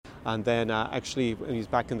And then actually, when he's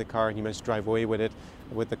back in the car, he managed to drive away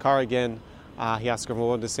with the car again. He asked her,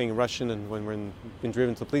 what to sing in Russian, and when we're been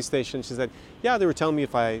driven to the police station, she said, yeah, they were telling me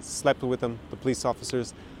if I slept with them, the police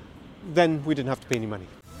officers, then we didn't have to pay any money.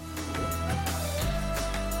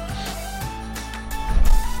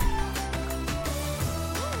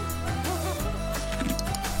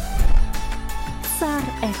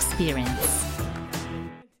 SAR Experience.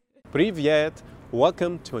 Привет!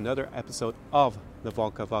 Welcome to another episode of the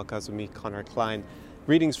Volka Volkas with me, Connor Klein.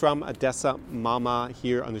 Greetings from Odessa, Mama,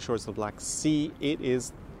 here on the shores of the Black Sea. It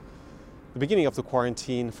is the beginning of the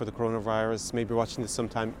quarantine for the coronavirus. Maybe watching this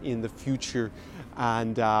sometime in the future.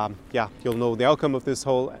 And you'll know the outcome of this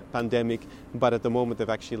whole pandemic. But at the moment, they've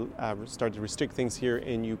actually started to restrict things here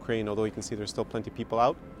in Ukraine, although you can see there's still plenty of people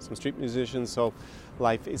out, some street musicians. So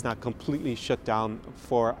life is not completely shut down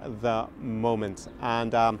for the moment.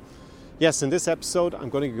 And yes, in this episode, I'm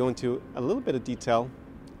going to go into a little bit of detail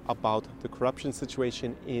about the corruption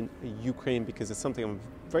situation in Ukraine, because it's something I'm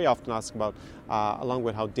very often asked about, along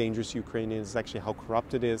with how dangerous Ukraine is, actually how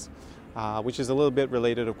corrupt it is, which is a little bit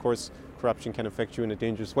related. Of course, corruption can affect you in a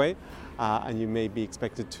dangerous way, and you may be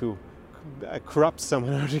expected to corrupt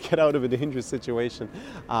someone in order to get out of a dangerous situation.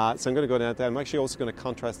 So I'm going to go down that. I'm actually also going to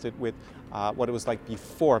contrast it with what it was like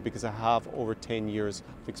before, because I have over 10 years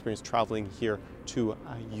of experience traveling here to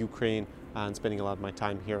Ukraine and spending a lot of my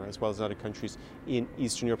time here, as well as other countries in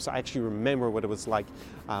Eastern Europe. So I actually remember what it was like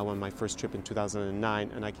on my first trip in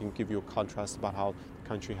 2009, and I can give you a contrast about how the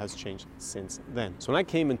country has changed since then. So when I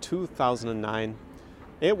came in 2009,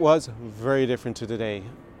 it was very different to today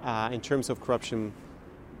in terms of corruption,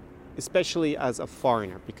 especially as a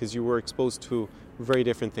foreigner, because you were exposed to very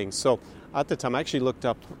different things. So at the time, I actually looked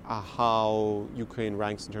up how Ukraine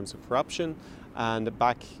ranks in terms of corruption, and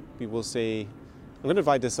back, we will say, I'm going to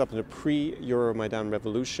divide this up into pre-Euromaidan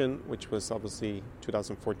revolution, which was obviously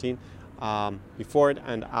 2014, before it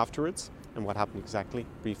and afterwards, and what happened exactly,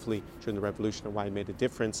 briefly, during the revolution and why it made a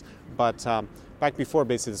difference. But back before,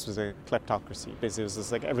 basically, this was a kleptocracy. Basically, it was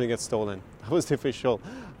just like everything gets stolen. That was the official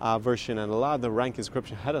version, and a lot of the rankest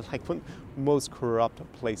corruption had it like one of the most corrupt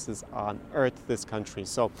places on earth, this country.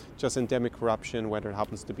 So just endemic corruption, whether it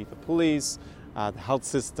happens to be the police, the health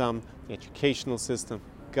system, the educational system,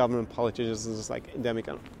 government, politicians, is just like endemic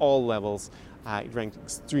on all levels. It ranked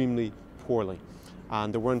extremely poorly.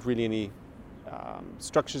 And there weren't really any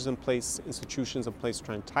structures in place, institutions in place to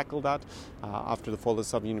try and tackle that. After the fall of the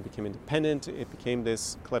Soviet Union became independent, it became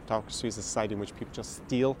this kleptocracy, a society in which people just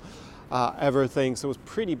steal everything. So it was a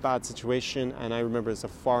pretty bad situation. And I remember as a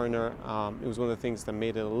foreigner, it was one of the things that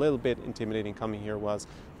made it a little bit intimidating coming here was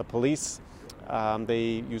the police.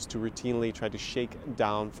 They used to routinely try to shake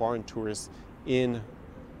down foreign tourists in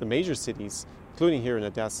the major cities, including here in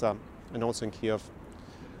Odessa and also in Kiev,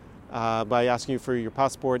 by asking you for your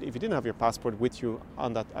passport. If you didn't have your passport with you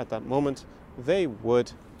at that moment, they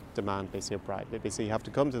would demand basically a bribe. They basically, you have to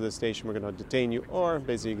come to the station, we're going to detain you, or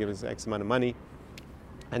basically give us X amount of money,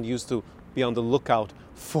 and used to be on the lookout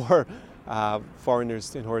for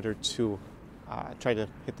foreigners in order to try to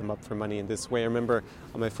hit them up for money in this way. I remember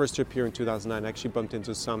on my first trip here in 2009, I actually bumped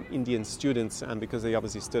into some Indian students, and because they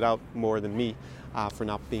obviously stood out more than me for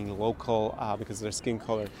not being local because of their skin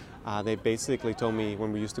color, they basically told me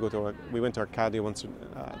when we used to go to we went to Arcadia once or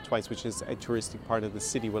twice, which is a touristic part of the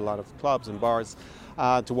city with a lot of clubs and bars,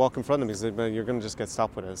 to walk in front of me. They said, well, you're going to just get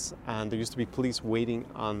stopped with us. And there used to be police waiting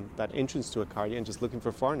on that entrance to Arcadia and just looking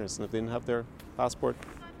for foreigners. And if they didn't have their passport,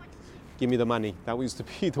 give me the money. That used to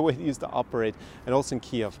be the way they used to operate. And also in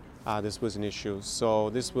Kiev, this was an issue.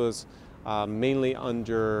 So this was mainly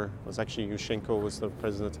under, was actually Yushchenko was the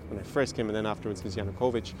president when I first came, and then afterwards it was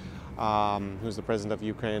Yanukovych, who was the president of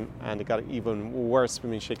Ukraine, and it got even worse for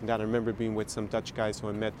me shaken down. I remember being with some Dutch guys who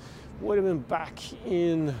I met, would have been back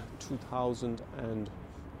in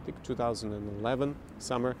 2011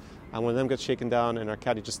 summer, and one of them got shaken down in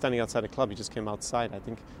Arcadia, just standing outside a club. He just came outside. I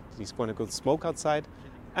think he's going to go smoke outside.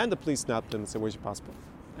 And the police snapped him and said, where's your passport?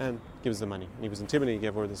 And give us the money. And he was intimidated, he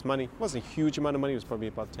gave over this money. It wasn't a huge amount of money, it was probably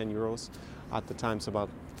about 10 euros at the time, so about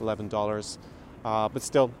 $11. But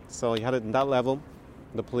still, so he had it in that level,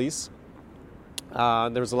 the police.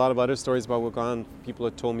 There was a lot of other stories about what gone. People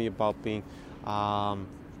had told me about being,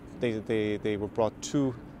 they were brought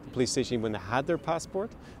to the police station when they had their passport.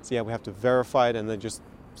 So yeah, we have to verify it and then just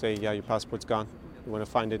say, yeah, your passport's gone. You want to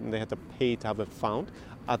find it, and they had to pay to have it found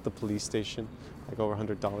at the police station, like over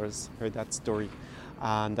 $100. Heard that story.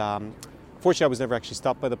 And fortunately, I was never actually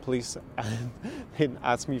stopped by the police. And didn't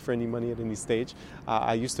ask me for any money at any stage.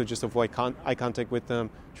 I used to just avoid eye contact with them,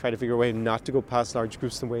 try to figure a way not to go past large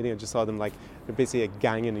groups of them waiting. I just saw them like they're basically a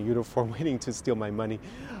gang in a uniform waiting to steal my money.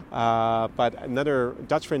 But another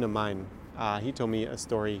Dutch friend of mine, he told me a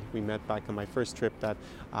story. We met back on my first trip that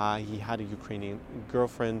he had a Ukrainian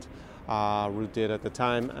girlfriend, Ruth did at the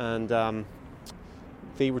time, and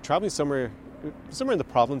they were traveling somewhere in the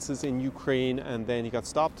provinces in Ukraine, and then he got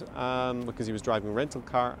stopped because he was driving a rental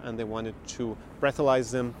car, and they wanted to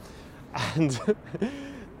breathalyze him. And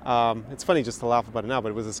it's funny just to laugh about it now, but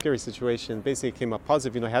it was a scary situation. Basically, it came up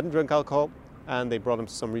positive. He hadn't drunk alcohol, and they brought him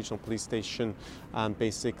to some regional police station.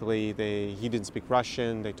 Basically, he didn't speak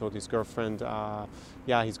Russian. They told his girlfriend,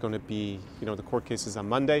 he's going to be, the court case is on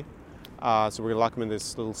Monday. So we're going to lock him in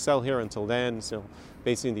this little cell here until then. So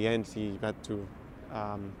basically, in the end, he had to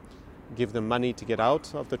give them money to get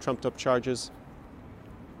out of the trumped up charges.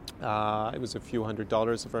 It was a few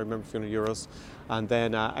 $100s, if I remember, a few €100. And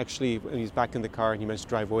then actually, when he's back in the car and he managed to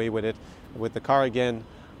drive away with the car again,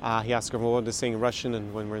 he asked her what they're saying in Russian,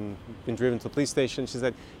 and when we're been driven to the police station, she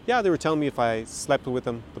said, they were telling me if I slept with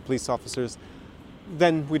them, the police officers,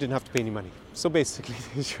 then we didn't have to pay any money. So basically,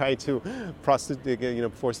 they tried to force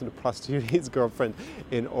him to prostitute his girlfriend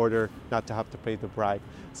in order not to have to pay the bribe.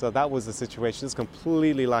 So that was the situation. It's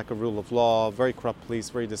completely lack of rule of law, very corrupt police,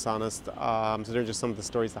 very dishonest. So they're just some of the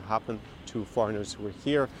stories that happened to foreigners who were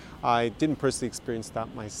here. I didn't personally experience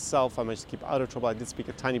that myself. I managed to keep out of trouble. I did speak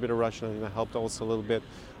a tiny bit of Russian, and that helped also a little bit.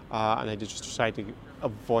 And I did just try to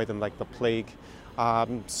avoid them like the plague.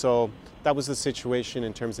 So that was the situation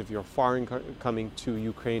in terms of your foreign coming to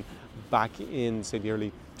Ukraine back in, say, the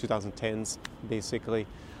early 2010s, basically.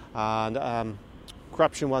 And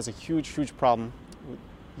corruption was a huge, huge problem.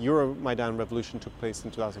 Euromaidan revolution took place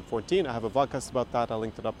in 2014. I have a podcast about that. I'll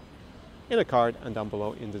link it up in a card and down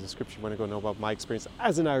below in the description when I go know about my experience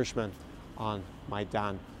as an Irishman on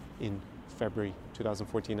Maidan in February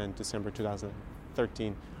 2014 and December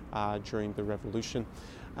 2013 during the revolution.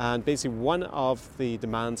 And basically one of the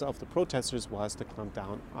demands of the protesters was to clamp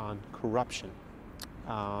down on corruption.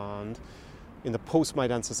 And in the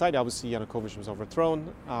post-Maidan society, obviously Yanukovych was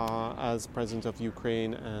overthrown as president of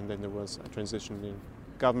Ukraine, and then there was a transition in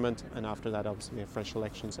government, and after that obviously they had fresh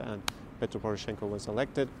elections, and Petro Poroshenko was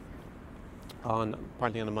elected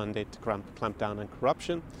partly on a mandate to clamp down on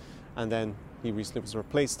corruption, and then he recently was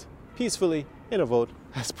replaced peacefully in a vote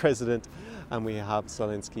as president, and we have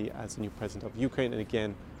Zelensky as the new president of Ukraine. And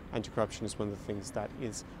again, anti-corruption is one of the things that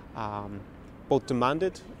is both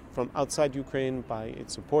demanded from outside Ukraine by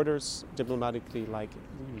its supporters diplomatically, like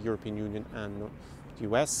the European Union and the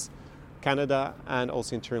US, Canada, and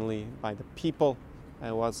also internally by the people.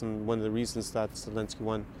 It wasn't one of the reasons that Zelensky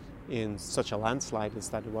won in such a landslide is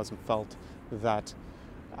that it wasn't felt that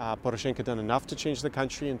Poroshenko done enough to change the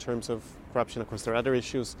country in terms of corruption. Of course, there are other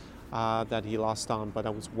issues that he lost on, but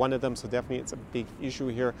that was one of them. So definitely it's a big issue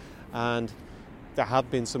here. And there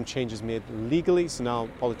have been some changes made legally. So now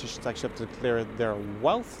politicians actually have to declare their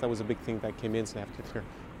wealth. That was a big thing that came in. So they have to declare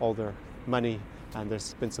all their money. And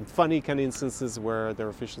there's been some funny kind of instances where their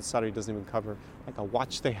official salary doesn't even cover like a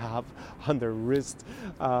watch they have on their wrist.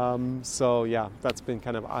 So yeah, that's been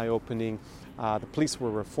kind of eye-opening. The police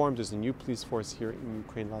were reformed. There's a new police force here in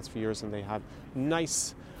Ukraine the last few years, and they have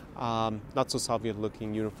nice, not so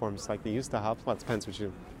Soviet-looking uniforms like they used to have. Well, it depends what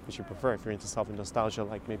you prefer. If you're into Soviet nostalgia,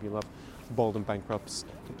 like maybe you love Bold and Bankrupt's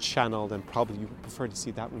Channel, then probably you would prefer to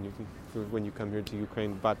see that when you come here to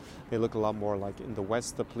Ukraine. But they look a lot more like in the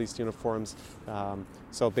West, the police uniforms.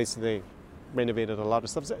 So basically, they renovated a lot of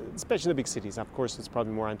stuff, especially in the big cities. Of course, it's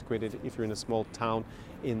probably more antiquated if you're in a small town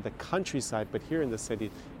in the countryside. But here in the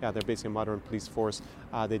city, they're basically a modern police force.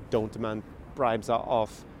 They don't demand bribes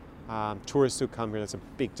off tourists who come here. That's a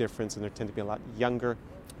big difference, and they tend to be a lot younger.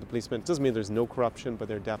 The policemen. It doesn't mean there's no corruption, but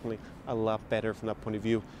they're definitely a lot better from that point of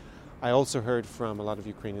view. I also heard from a lot of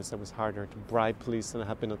Ukrainians that it was harder to bribe police than it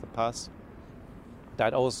had been in the past.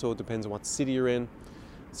 That also depends on what city you're in.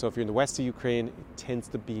 So if you're in the west of Ukraine, it tends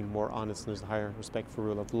to be more honest, and there's a higher respect for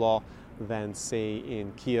rule of law than, say,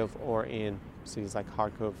 in Kiev or in cities like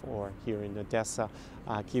Kharkov or here in Odessa.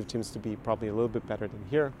 Kiev tends to be probably a little bit better than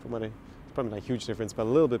here. It's probably not a huge difference, but a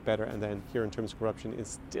little bit better. And then here in terms of corruption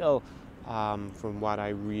is still, from what I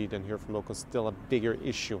read and hear from locals, still a bigger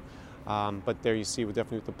issue. But there you see,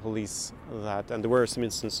 definitely with the police, and there were some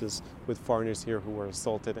instances with foreigners here who were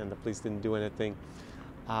assaulted and the police didn't do anything.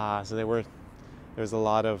 So there was a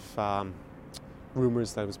lot of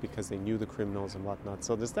rumors that it was because they knew the criminals and whatnot.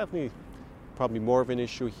 So there's definitely probably more of an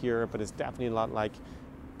issue here, but it's definitely a lot like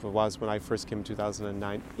it was when I first came in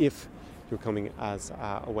 2009, if you're coming as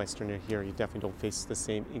a Westerner here. You definitely don't face the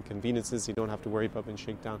same inconveniences. You don't have to worry about being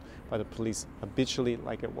shaken down by the police habitually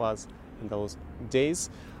like it was in those days.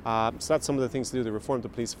 So that's some of the things to do. They reformed the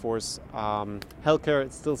police force. Healthcare,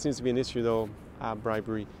 it still seems to be an issue though,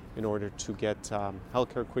 bribery in order to get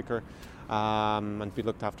healthcare quicker and be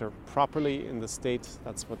looked after properly in the state.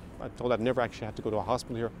 That's what I'm told. I've never actually had to go to a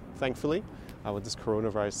hospital here, thankfully, with this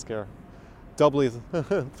coronavirus scare. Doubly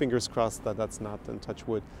fingers crossed that that's not, and touch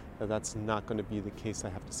wood, that's not going to be the case. I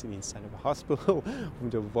have to see the inside of a hospital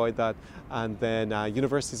to avoid that. And then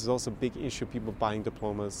universities is also a big issue. People buying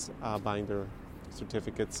diplomas, buying their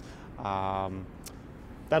certificates.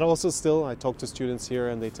 That also still, I talk to students here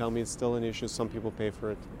and they tell me it's still an issue. Some people pay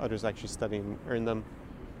for it, others actually study and earn them.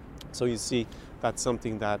 So you see, that's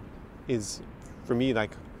something that is, for me,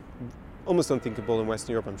 like almost unthinkable in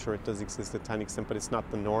Western Europe. I'm sure it does exist to a tiny extent, but it's not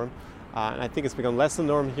the norm. And I think it's become less the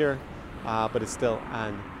norm here, but it's still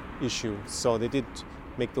an issue. So they did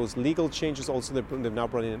make those legal changes. Also, they've now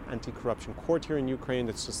brought in an anti-corruption court here in Ukraine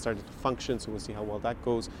that's just started to function. So we'll see how well that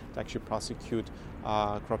goes to actually prosecute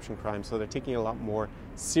corruption crimes. So they're taking it a lot more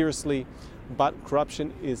seriously. But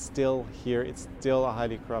corruption is still here. It's still a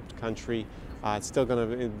highly corrupt country. It's still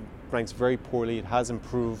it ranks very poorly. It has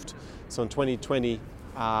improved. So in 2020,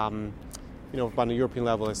 on a European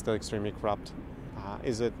level, it's still extremely corrupt.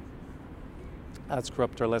 Is it as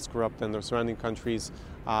corrupt or less corrupt than the surrounding countries?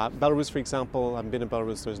 Belarus, for example, I've been in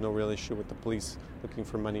Belarus. There's no real issue with the police looking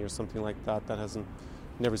for money or something like that. That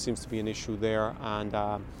never seems to be an issue there. And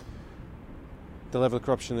the level of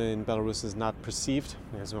corruption in Belarus is not perceived.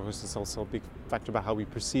 As Belarus is also a big factor about how we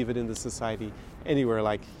perceive it in the society. Anywhere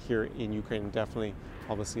like here in Ukraine, definitely,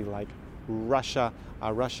 obviously, like Russia.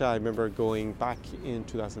 Russia, I remember going back in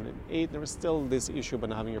 2008, there was still this issue about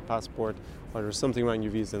not having your passport, or there was something around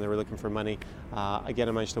your visa and they were looking for money. Again,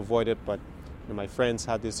 I managed to avoid it, but my friends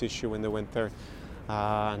had this issue when they went there.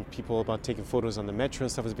 And people about taking photos on the metro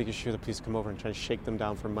and stuff was a big issue. The police come over and try to shake them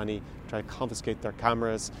down for money, try to confiscate their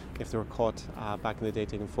cameras if they were caught back in the day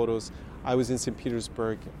taking photos. I was in St.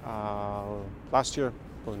 Petersburg last year,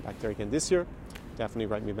 going back there again this year. Definitely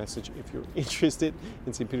write me a message if you're interested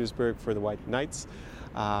in St. Petersburg for the White Nights.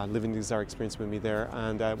 Living the Tsar experience with me there,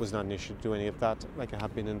 and it was not an issue to do any of that like I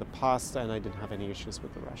have been in the past, and I didn't have any issues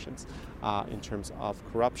with the Russians in terms of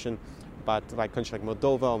corruption. But like country like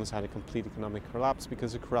Moldova almost had a complete economic collapse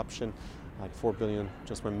because of corruption. Like 4 billion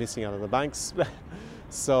just went missing out of the banks.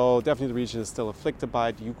 So definitely the region is still afflicted by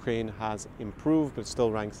it. Ukraine has improved, but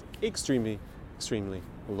still ranks extremely, extremely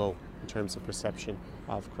low in terms of perception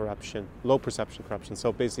of corruption, low perception of corruption.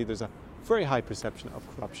 So basically there's a very high perception of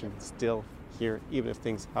corruption still here, even if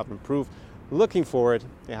things have improved. Looking forward,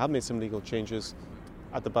 they have made some legal changes.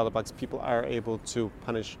 At the ballot box, people are able to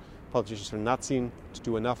punish politicians for not seeming to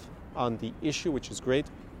do enough on the issue, which is great,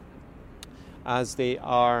 as they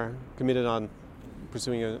are committed on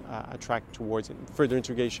pursuing a track towards further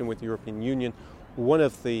integration with the European Union. One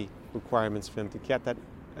of the requirements for them to get that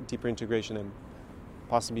deeper integration and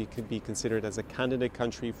possibly could be considered as a candidate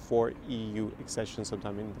country for EU accession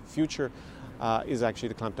sometime in the future is actually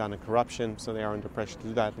to clamp down on corruption. So they are under pressure to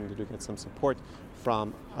do that, and they do get some support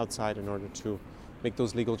from outside in order to make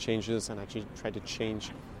those legal changes and actually try to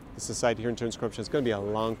change the society here in terms of corruption. It's going to be a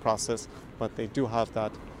long process, but they do have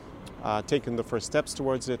that taken the first steps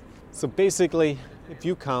towards it. So basically, if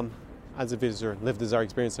you come as a visitor, live the Tsar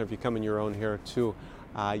experience, or if you come on your own here to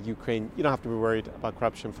Ukraine, you don't have to be worried about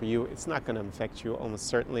corruption for you. It's not going to affect you, almost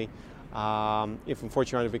certainly. If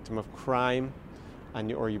unfortunately you're a victim of crime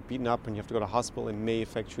or you're beaten up and you have to go to hospital, it may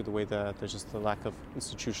affect you the way that there's just a lack of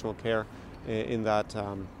institutional care in that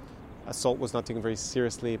assault was not taken very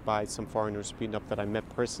seriously by some foreigners beaten up that I met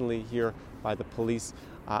personally here by the police.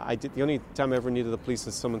 The only time I ever needed the police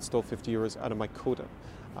is someone stole 50 euros out of my coat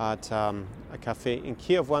at a cafe in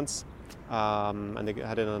Kiev once, and they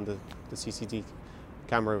had it on the CCD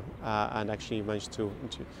camera, and actually managed to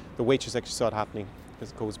the waitress actually saw it happening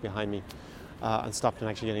because the coat was behind me, and stopped and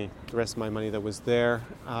actually getting the rest of my money that was there.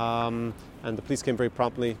 And the police came very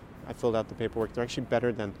promptly. I filled out the paperwork. They're actually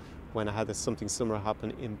better than when I had something similar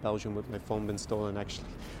happen in Belgium with my phone being stolen, actually.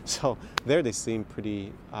 So there they seem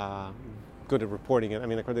pretty good at reporting it. I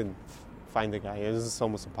mean, I couldn't find the guy. It's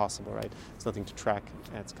almost impossible, right? It's nothing to track.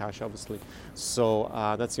 It's cash, obviously. So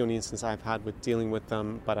that's the only instance I've had with dealing with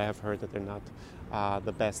them, but I have heard that they're not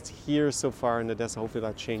the best here so far in Odessa. Hopefully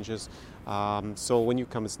that changes. So when you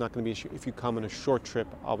come, it's not going to be an issue. If you come on a short trip,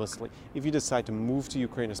 obviously. If you decide to move to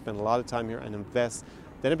Ukraine and spend a lot of time here and invest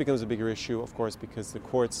Then it becomes a bigger issue, of course, because the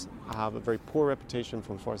courts have a very poor reputation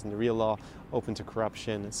for enforcing the real law, open to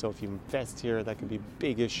corruption. So if you invest here, that could be a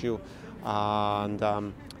big issue. And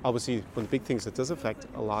obviously, one of the big things that does affect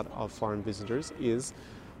a lot of foreign visitors is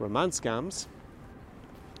romance scams.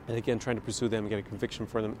 And again, trying to pursue them and get a conviction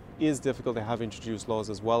for them is difficult. They have introduced laws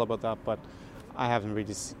as well about that, but I haven't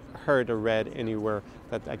really heard or read anywhere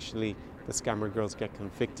that actually the scammer girls get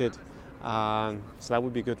convicted. So that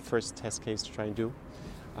would be a good first test case to try and do.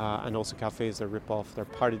 And also cafes are rip-off. They're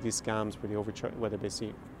part of these scams where they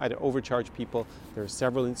basically either overcharge people. There are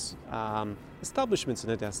several establishments in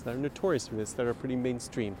Odessa that are notorious for this, that are pretty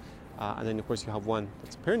mainstream. And then of course you have one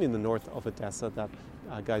that's apparently in the north of Odessa that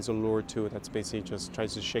guys are lured to. That's basically just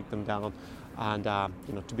tries to shake them down, and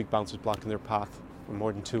two big bouncers blocking their path, or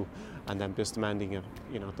more than two, and then just demanding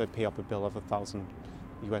they pay up a bill of $1,000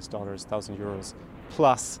 US, €1,000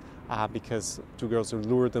 plus. Because two girls who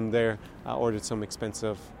lured them there ordered some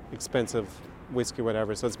expensive whiskey,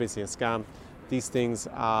 whatever. So it's basically a scam. These things,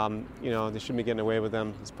 they shouldn't be getting away with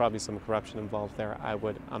them. There's probably some corruption involved there, I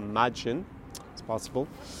would imagine. It's possible.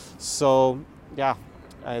 So, yeah,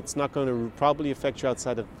 it's not going to probably affect you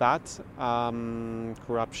outside of that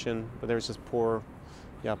corruption, but there's just poor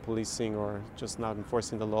policing or just not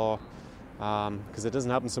enforcing the law. Because it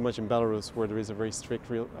doesn't happen so much in Belarus, where there is a very strict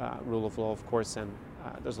rule of law, of course, and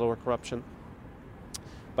there's lower corruption.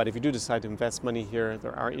 But if you do decide to invest money here,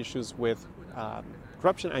 there are issues with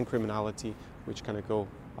corruption and criminality, which kind of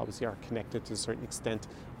obviously are connected to a certain extent.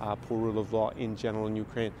 Poor rule of law in general in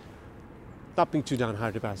Ukraine. Not being too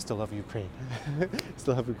downhearted about it, I still love Ukraine.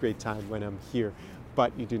 Still have a great time when I'm here.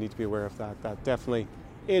 But you do need to be aware of that definitely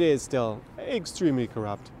it is still extremely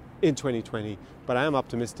corrupt in 2020. But I am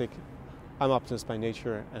optimistic. I'm optimist by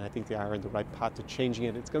nature, and I think they are on the right path to changing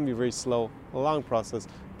it. It's going to be very slow, a long process,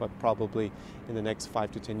 but probably in the next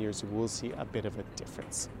 5 to 10 years, we will see a bit of a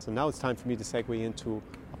difference. So now it's time for me to segue into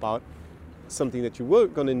about something that you were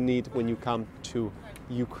going to need when you come to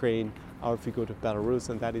Ukraine or if you go to Belarus,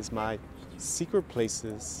 and that is my secret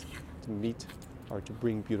places to meet or to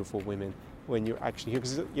bring beautiful women when you're actually here.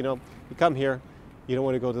 Because, you come here, you don't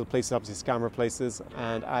want to go to the places, obviously scammer places,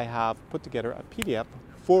 and I have put together a PDF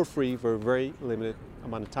for free for a very limited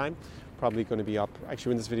amount of time. Probably going to be up,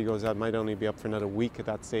 actually when this video goes out, it might only be up for another week at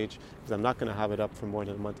that stage, because I'm not going to have it up for more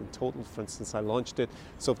than a month in total, for instance, I launched it.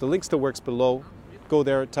 So if the link still works below, go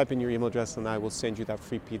there, type in your email address, and I will send you that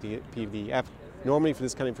free PDF. Normally for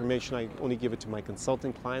this kind of information, I only give it to my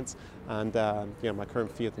consulting clients, and my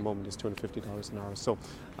current fee at the moment is $250 an hour. So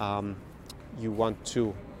you want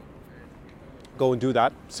to go and do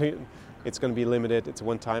that. So it's going to be limited, it's a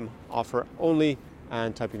one-time offer only,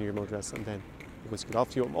 and type in your email address, and then it was get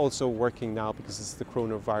off to you. I'm also working now, because this is the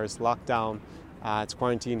coronavirus lockdown. It's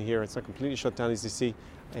quarantine here. It's not completely shut down, as you see,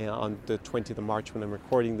 on the 20th of March when I'm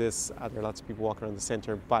recording this. There are lots of people walking around the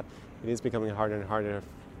center, but it is becoming harder and harder.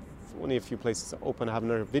 Only a few places open. I have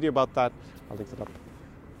another video about that. I'll link it up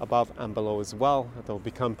above and below as well. They'll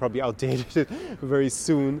become probably outdated very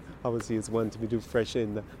soon. Obviously, it's one to be do fresh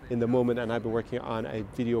in the moment, and I've been working on a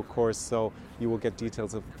video course, so you will get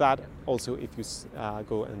details of that. Also, if you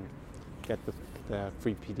go and get the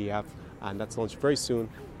free PDF, and that's launched very soon.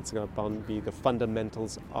 It's going to be the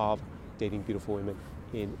fundamentals of dating beautiful women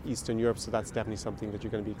in Eastern Europe. So that's definitely something that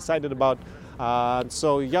you're going to be excited about.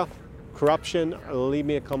 Corruption. Leave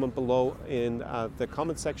me a comment below in the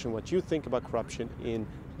comment section what you think about corruption in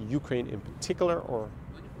Ukraine in particular, or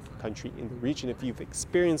country in the region. If you've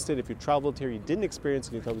experienced it, if you traveled here, you didn't experience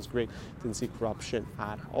it, you thought it was great, didn't see corruption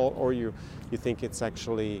at all, or you think it's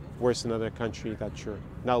actually worse in another country that you're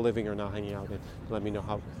now living or now hanging out in, let me know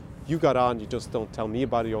how you got on. You just don't tell me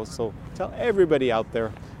about it, you also tell everybody out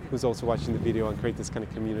there who's also watching the video, and create this kind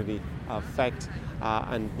of community effect,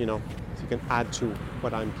 and you can add to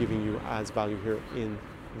what I'm giving you as value here in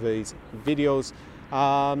these videos.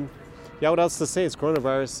 What else to say? It's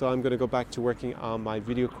coronavirus, so I'm going to go back to working on my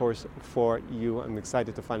video course for you. I'm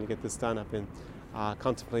excited to finally get this done. I've been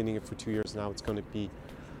contemplating it for 2 years now. It's going to be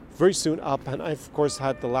very soon up, and I've of course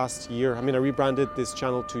had the last year. I rebranded this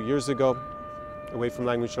channel 2 years ago, away from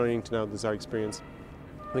language learning to now the Czar experience.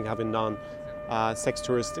 I think having sex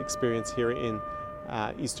tourist experience here in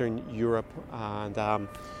Eastern Europe, and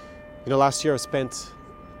last year I spent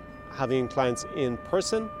having clients in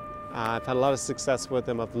person. I've had a lot of success with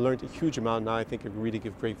them. I've learned a huge amount now. I think I really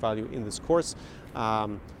give great value in this course,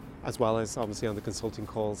 as well as obviously on the consulting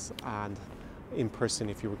calls and in person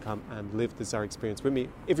if you would come and live the Czar experience with me.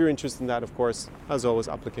 If you're interested in that, of course, as always,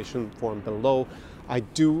 application form below. I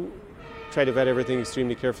do try to vet everything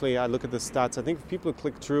extremely carefully. I look at the stats. I think if people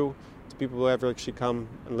click through, people who ever actually come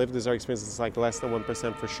and live this experience is like less than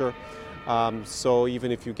 1% for sure. So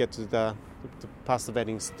even if you get to the past the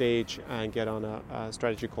vetting stage and get on a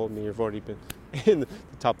strategy call, you've already been in the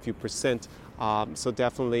top few percent. So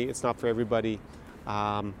definitely it's not for everybody.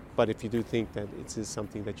 But if you do think that it is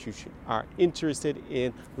something that you are interested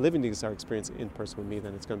in living the Exar experience in person with me,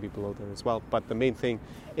 then it's going to be below there as well. But the main thing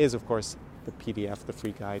is, of course, the PDF, the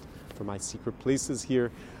free guide for my secret places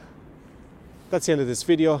here. That's the end of this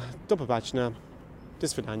video. Do побачення. До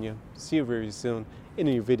свидания. See you very soon in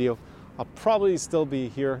a new video. I'll probably still be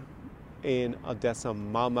here in Odessa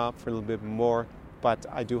Mama for a little bit more, but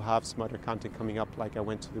I do have some other content coming up, like I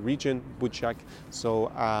went to the region, Buchak, so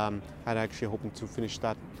I'd actually hoping to finish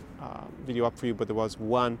that video up for you, but there was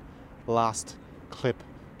one last clip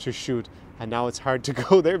to shoot, and now it's hard to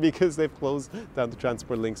go there because they've closed down the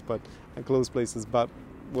transport links, but and closed places, but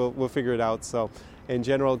we'll figure it out. So in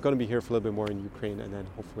general, going to be here for a little bit more in Ukraine, and then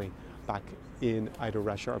hopefully back in either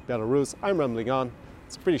Russia or Belarus. I'm rambling on.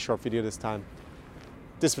 It's a pretty short video this time.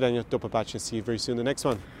 До свидания, до побачення. See you very soon in the next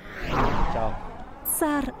one. Ciao.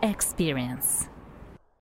 Tsar Experience.